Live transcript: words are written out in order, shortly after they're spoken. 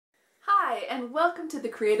Hi, and welcome to the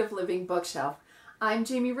Creative Living Bookshelf. I'm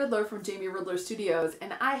Jamie Ridler from Jamie Ridler Studios,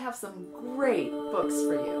 and I have some great books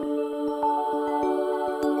for you.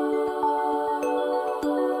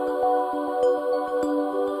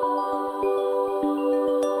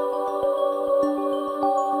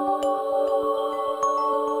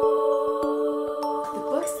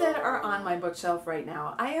 On my bookshelf right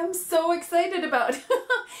now, I am so excited about.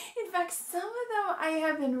 In fact, some of them I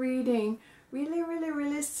have been reading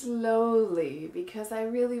really slowly because I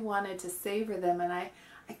really wanted to savor them, and I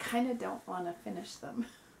kind of don't want to finish them.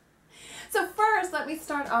 So first, let me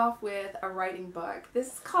start off with a writing book.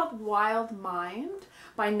 This is called Wild Mind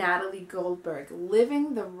by Natalie Goldberg,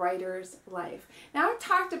 Living the Writer's Life. Now, I've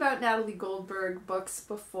talked about Natalie Goldberg books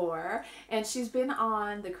before, and she's been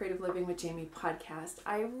on the Creative Living with Jamie podcast.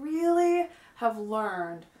 I really have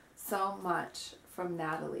learned so much from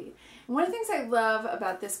Natalie. And one of the things I love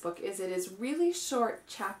about this book is it is really short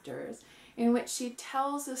chapters in which she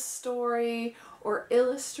tells a story or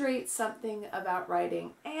illustrates something about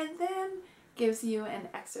writing and then gives you an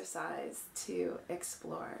exercise to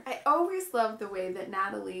explore. I always love the way that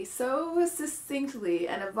Natalie so succinctly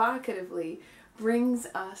and evocatively brings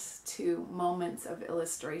us to moments of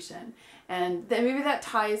illustration. And then maybe that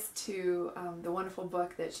ties to the wonderful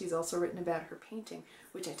book that she's also written about her painting,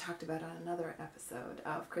 which I talked about on another episode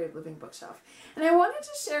of Creative Living Bookshelf. And I wanted to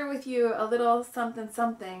share with you a little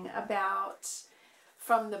something about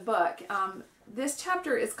from the book. This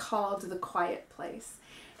chapter is called The Quiet Place.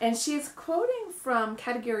 And she's quoting from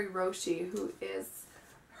Katagiri Roshi, who is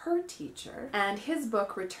her teacher, and his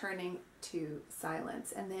book Returning to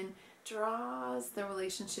Silence, and then draws the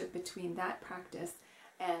relationship between that practice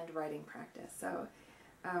and writing practice. So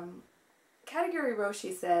Katagiri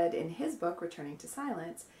Roshi said in his book Returning to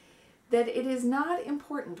Silence that it is not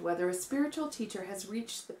important whether a spiritual teacher has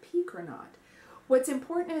reached the peak or not. What's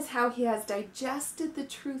important is how he has digested the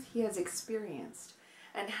truth he has experienced,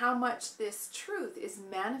 and how much this truth is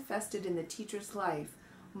manifested in the teacher's life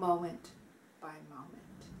moment by moment.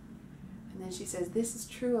 And then she says, this is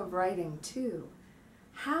true of writing too.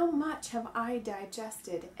 How much have I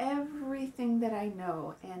digested everything that I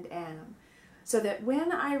know and am, so that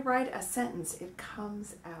when I write a sentence, it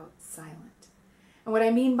comes out silent. And what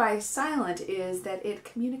I mean by silent is that it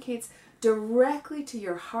communicates directly to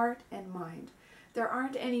your heart and mind. There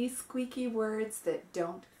aren't any squeaky words that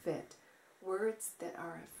don't fit. Words that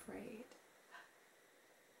are afraid.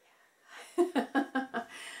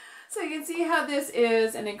 So you can see how this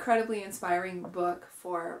is an incredibly inspiring book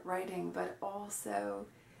for writing, but also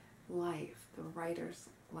life, the writer's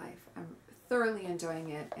life. I'm thoroughly enjoying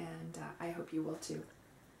it, and I hope you will too.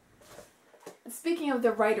 And speaking of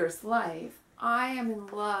the writer's life, I am in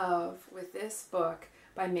love with this book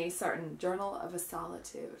by Sarton, Journal of a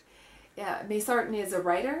Solitude. Yeah, Sarton is a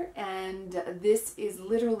writer, and this is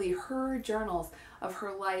literally her journals of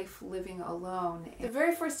her life living alone. The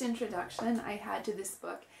very first introduction I had to this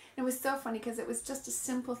book, it was so funny because it was just a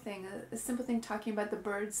simple thing talking about the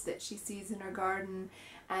birds that she sees in her garden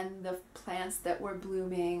and the plants that were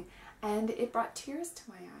blooming, and it brought tears to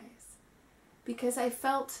my eyes because I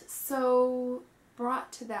felt so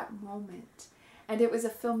brought to that moment, and it was a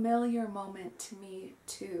familiar moment to me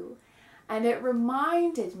too. And it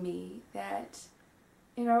reminded me that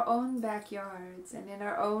in our own backyards and in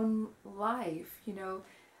our own life, you know,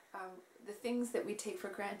 the things that we take for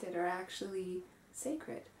granted are actually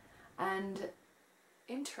sacred and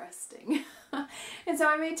interesting. And so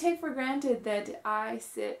I may take for granted that I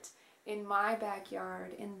sit in my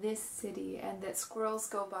backyard in this city and that squirrels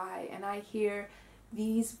go by and I hear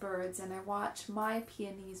these birds and I watch my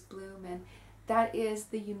peonies bloom, and that is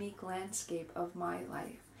the unique landscape of my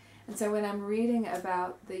life. And so when I'm reading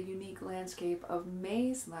about the unique landscape of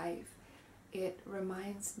May's life, it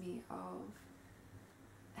reminds me of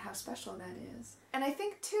how special that is. And I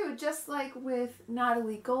think too, just like with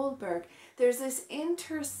Natalie Goldberg, there's this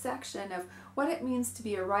intersection of what it means to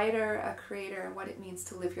be a writer, a creator, and what it means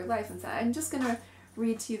to live your life. And so I'm just going to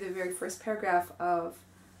read to you the very first paragraph of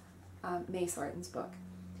May Sarton's book.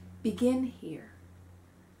 Begin here.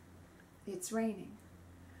 It's raining.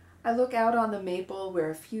 I look out on the maple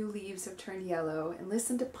where a few leaves have turned yellow and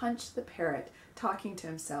listen to Punch the parrot talking to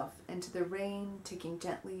himself and to the rain ticking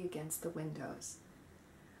gently against the windows.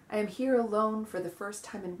 I am here alone for the first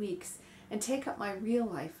time in weeks and take up my real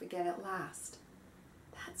life again at last.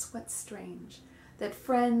 That's what's strange, that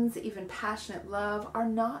friends, even passionate love, are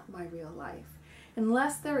not my real life,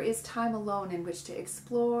 unless there is time alone in which to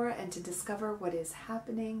explore and to discover what is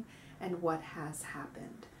happening and what has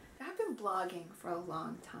happened. I've been blogging for a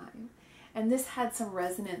long time, and this had some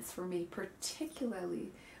resonance for me,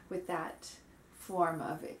 particularly with that form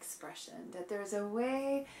of expression, that there's a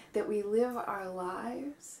way that we live our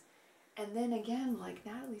lives, and then again, like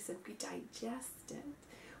Natalie said, we digest it,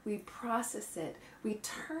 we process it, we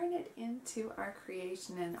turn it into our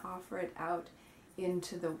creation and offer it out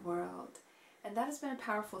into the world. And that has been a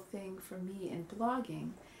powerful thing for me in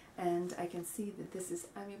blogging, and I can see that this is,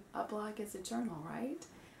 I mean, a blog is a journal, right?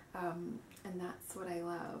 And that's what I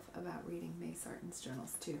love about reading May Sarton's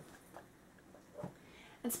journals too.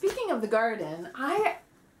 And speaking of the garden, I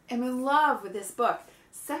am in love with this book,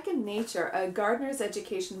 Second Nature, A Gardener's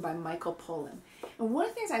Education by Michael Pollan. And one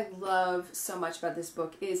of the things I love so much about this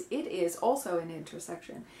book is it is also an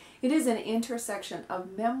intersection. It is an intersection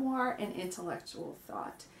of memoir and intellectual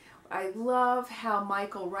thought. I love how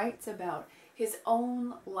Michael writes about his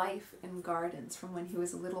own life in gardens from when he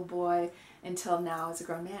was a little boy until now as a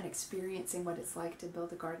grown man, experiencing what it's like to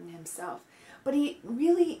build a garden himself. But he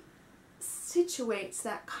really situates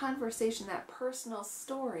that conversation, that personal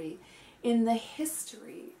story, in the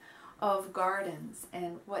history of gardens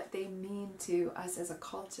and what they mean to us as a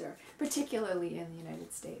culture, particularly in the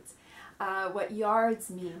United States. What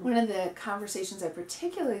yards mean. One of the conversations I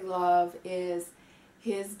particularly love is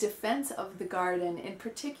his defense of the garden, in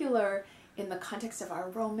particular in the context of our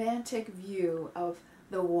romantic view of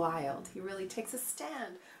the wild. He really takes a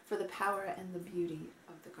stand for the power and the beauty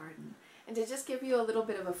of the garden. And to just give you a little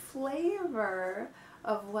bit of a flavor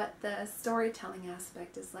of what the storytelling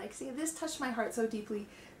aspect is like. See, this touched my heart so deeply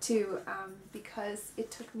too, because it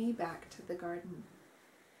took me back to the garden.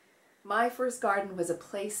 My first garden was a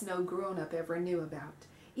place no grown-up ever knew about,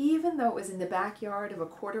 even though it was in the backyard of a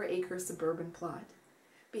quarter-acre suburban plot.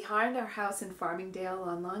 Behind our house in Farmingdale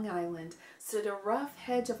on Long Island stood a rough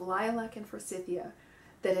hedge of lilac and forsythia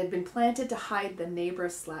that had been planted to hide the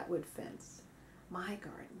neighbor's slatwood fence. My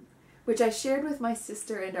garden, which I shared with my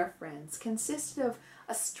sister and our friends, consisted of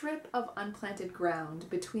a strip of unplanted ground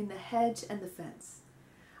between the hedge and the fence.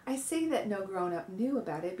 I say that no grown-up knew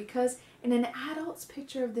about it because in an adult's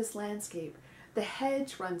picture of this landscape, the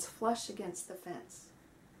hedge runs flush against the fence.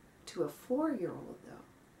 To a 4-year-old, though,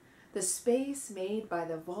 the space made by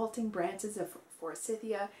the vaulting branches of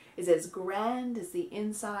forsythia is as grand as the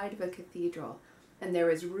inside of a cathedral, and there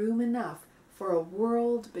is room enough for a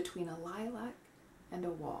world between a lilac and a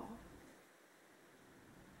wall.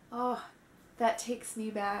 Oh, that takes me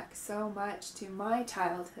back so much to my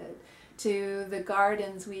childhood, to the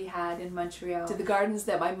gardens we had in Montreal, to the gardens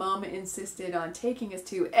that my mom insisted on taking us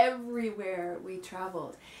to everywhere we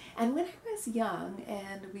traveled. And when I was young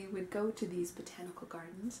and we would go to these botanical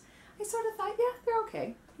gardens, I sort of thought, yeah, they're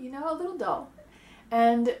okay, you know, a little dull.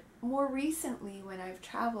 And more recently, when I've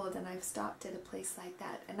traveled and I've stopped at a place like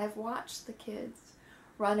that and I've watched the kids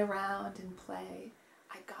run around and play,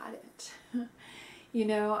 I got it. You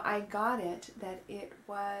know, I got it that it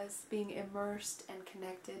was being immersed and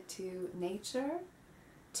connected to nature,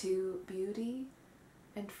 to beauty,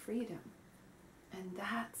 and freedom. And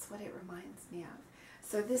that's what it reminds me of.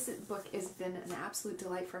 So this book has been an absolute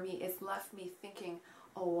delight for me. It's left me thinking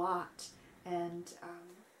a lot. And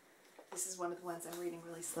this is one of the ones I'm reading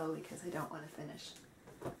really slowly because I don't want to finish.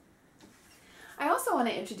 I also want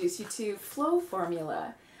to introduce you to Flow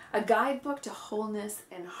Formula, a guidebook to wholeness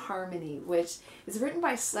and harmony, which is written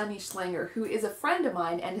by Sunny Schlenger, who is a friend of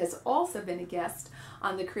mine and has also been a guest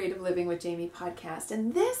on the Creative Living with Jamie podcast.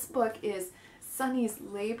 And this book is Sunny's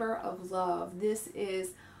labor of love. This is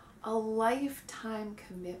a lifetime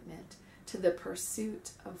commitment to the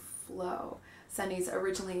pursuit of flow. Sunny's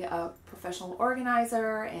originally a professional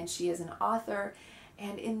organizer and she is an author.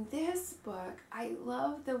 And in this book, I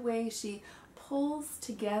love the way she pulls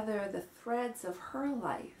together the threads of her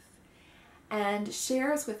life and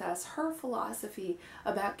shares with us her philosophy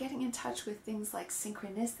about getting in touch with things like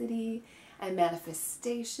synchronicity and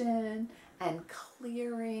manifestation and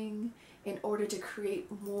clearing in order to create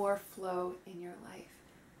more flow in your life.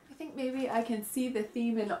 I think maybe I can see the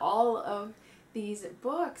theme in all of these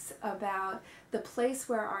books about the place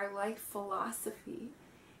where our life philosophy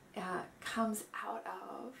comes out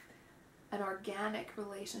of an organic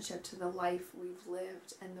relationship to the life we've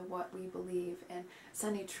lived and what we believe. And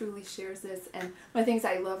Sunny truly shares this. And one of the things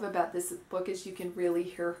I love about this book is you can really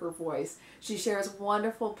hear her voice. She shares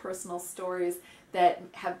wonderful personal stories that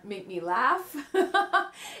make me laugh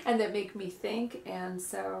and that make me think, and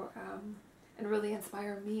so and really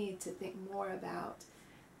inspire me to think more about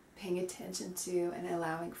paying attention to and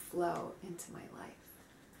allowing flow into my life.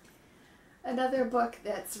 Another book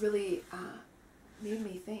that's really made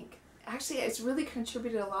me think, actually it's really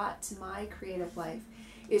contributed a lot to my creative life,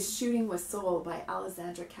 is Shooting with Soul by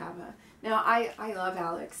Alessandra. Now, I love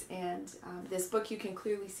Alex, and this book you can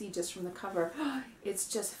clearly see just from the cover. It's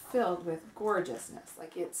just filled with gorgeousness.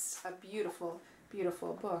 Like, it's a beautiful,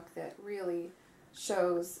 beautiful book that really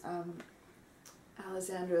shows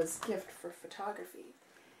Alessandra's gift for photography.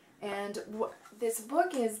 And this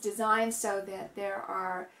book is designed so that there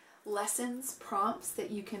are lessons, prompts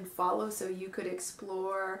that you can follow, so you could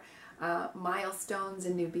explore milestones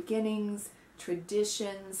and new beginnings,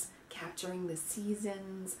 traditions, capturing the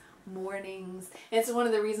seasons, mornings. And it's one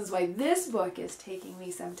of the reasons why this book is taking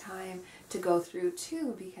me some time to go through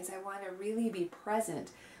too, because I want to really be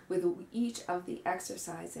present with each of the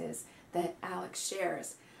exercises that Alex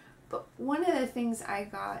shares. But one of the things I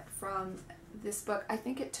got from this book, I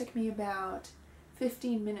think it took me about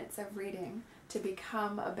 15 minutes of reading to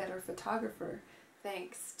become a better photographer,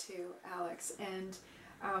 thanks to Alex. And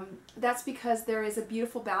that's because there is a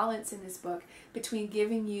beautiful balance in this book between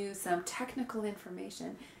giving you some technical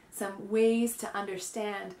information, some ways to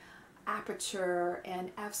understand aperture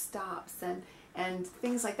and f-stops and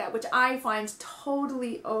things like that, which I find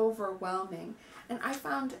totally overwhelming. And I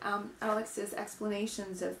found Alex's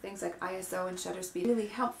explanations of things like ISO and shutter speed really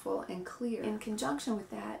helpful and clear. In conjunction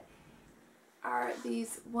with that are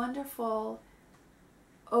these wonderful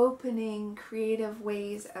opening, creative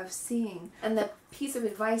ways of seeing. And the piece of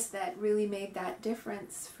advice that really made that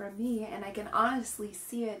difference for me, and I can honestly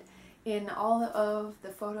see it in all of the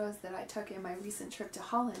photos that I took in my recent trip to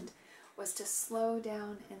Holland, was to slow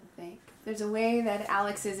down and think. There's a way that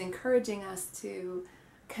Alex is encouraging us to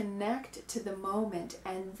connect to the moment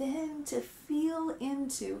and then to feel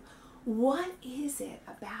into what is it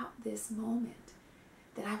about this moment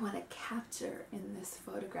that I want to capture in this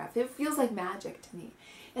photograph. It feels like magic to me.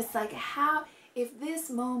 It's like, how, if this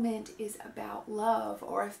moment is about love,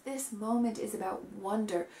 or if this moment is about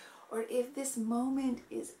wonder, or if this moment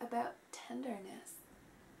is about tenderness,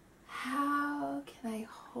 how can I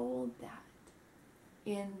hold that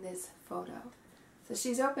in this photo? So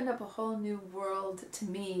she's opened up a whole new world to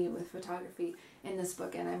me with photography in this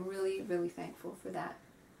book, and I'm really, really thankful for that.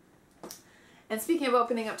 And speaking of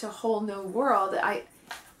opening up to a whole new world,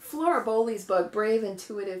 Flora Bowley's book, Brave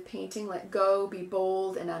Intuitive Painting, Let Go, Be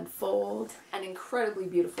Bold, and Unfold, an incredibly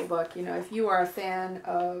beautiful book. You know, if you are a fan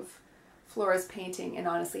of Flora's painting, and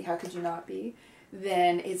honestly, how could you not be,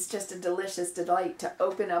 then it's just a delicious delight to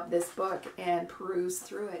open up this book and peruse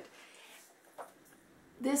through it.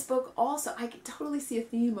 This book also, I can totally see a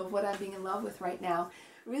theme of what I'm being in love with right now,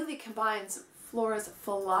 really combines Flora's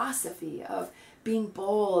philosophy of being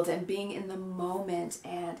bold and being in the moment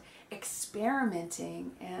and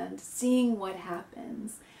experimenting and seeing what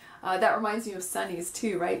happens. That reminds me of Sunny's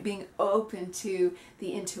too, right? Being open to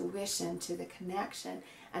the intuition, to the connection,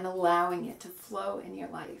 and allowing it to flow in your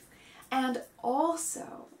life. And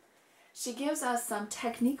also, she gives us some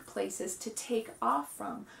technique places to take off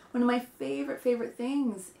from. One of my favorite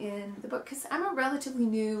things in the book, because I'm a relatively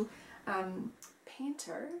new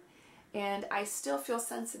painter, and I still feel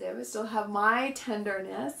sensitive. I still have my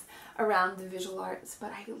tenderness around the visual arts,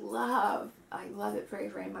 but I love it very,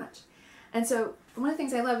 very much. And so one of the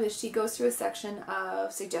things I love is she goes through a section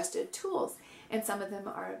of suggested tools, and some of them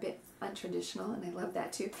are a bit untraditional, and I love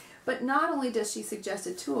that too. But not only does she suggest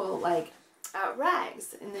a tool like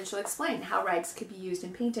rags, and then she'll explain how rags could be used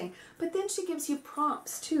in painting, but then she gives you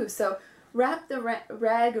prompts too. So wrap the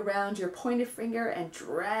rag around your pointer finger and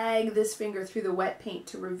drag this finger through the wet paint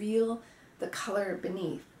to reveal the color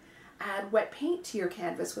beneath. Add wet paint to your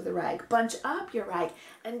canvas with a rag. Bunch up your rag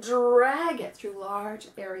and drag it through large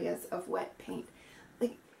areas of wet paint.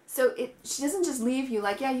 Like, so she doesn't just leave you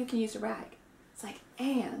like, yeah, you can use a rag. It's like,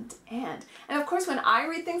 and of course, when I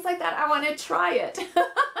read things like that, I want to try it.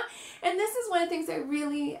 And this is one of the things I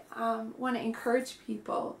really want to encourage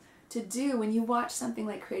people to do when you watch something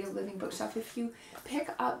like Creative Living Bookshop. If you pick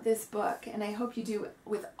up this book, and I hope you do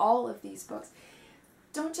with all of these books,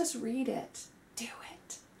 don't just read it, do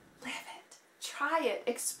it, live it, try it,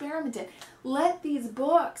 experiment it. Let these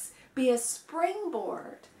books be a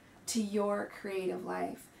springboard to your creative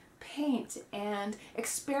life. Paint and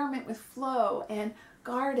experiment with flow and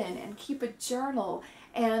garden and keep a journal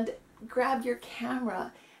and grab your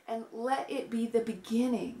camera and let it be the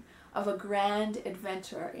beginning of a grand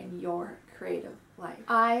adventure in your creative life.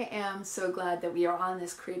 I am so glad that we are on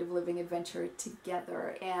this creative living adventure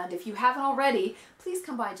together, and if you haven't already, please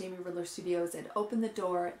come by Jamie Ridler Studios at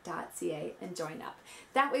openthedoor.ca and join up.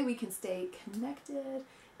 That way we can stay connected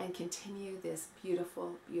and continue this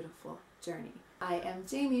beautiful, beautiful journey. I am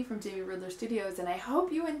Jamie from Jamie Ridler Studios, and I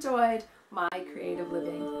hope you enjoyed my Creative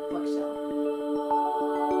Living Bookshelf.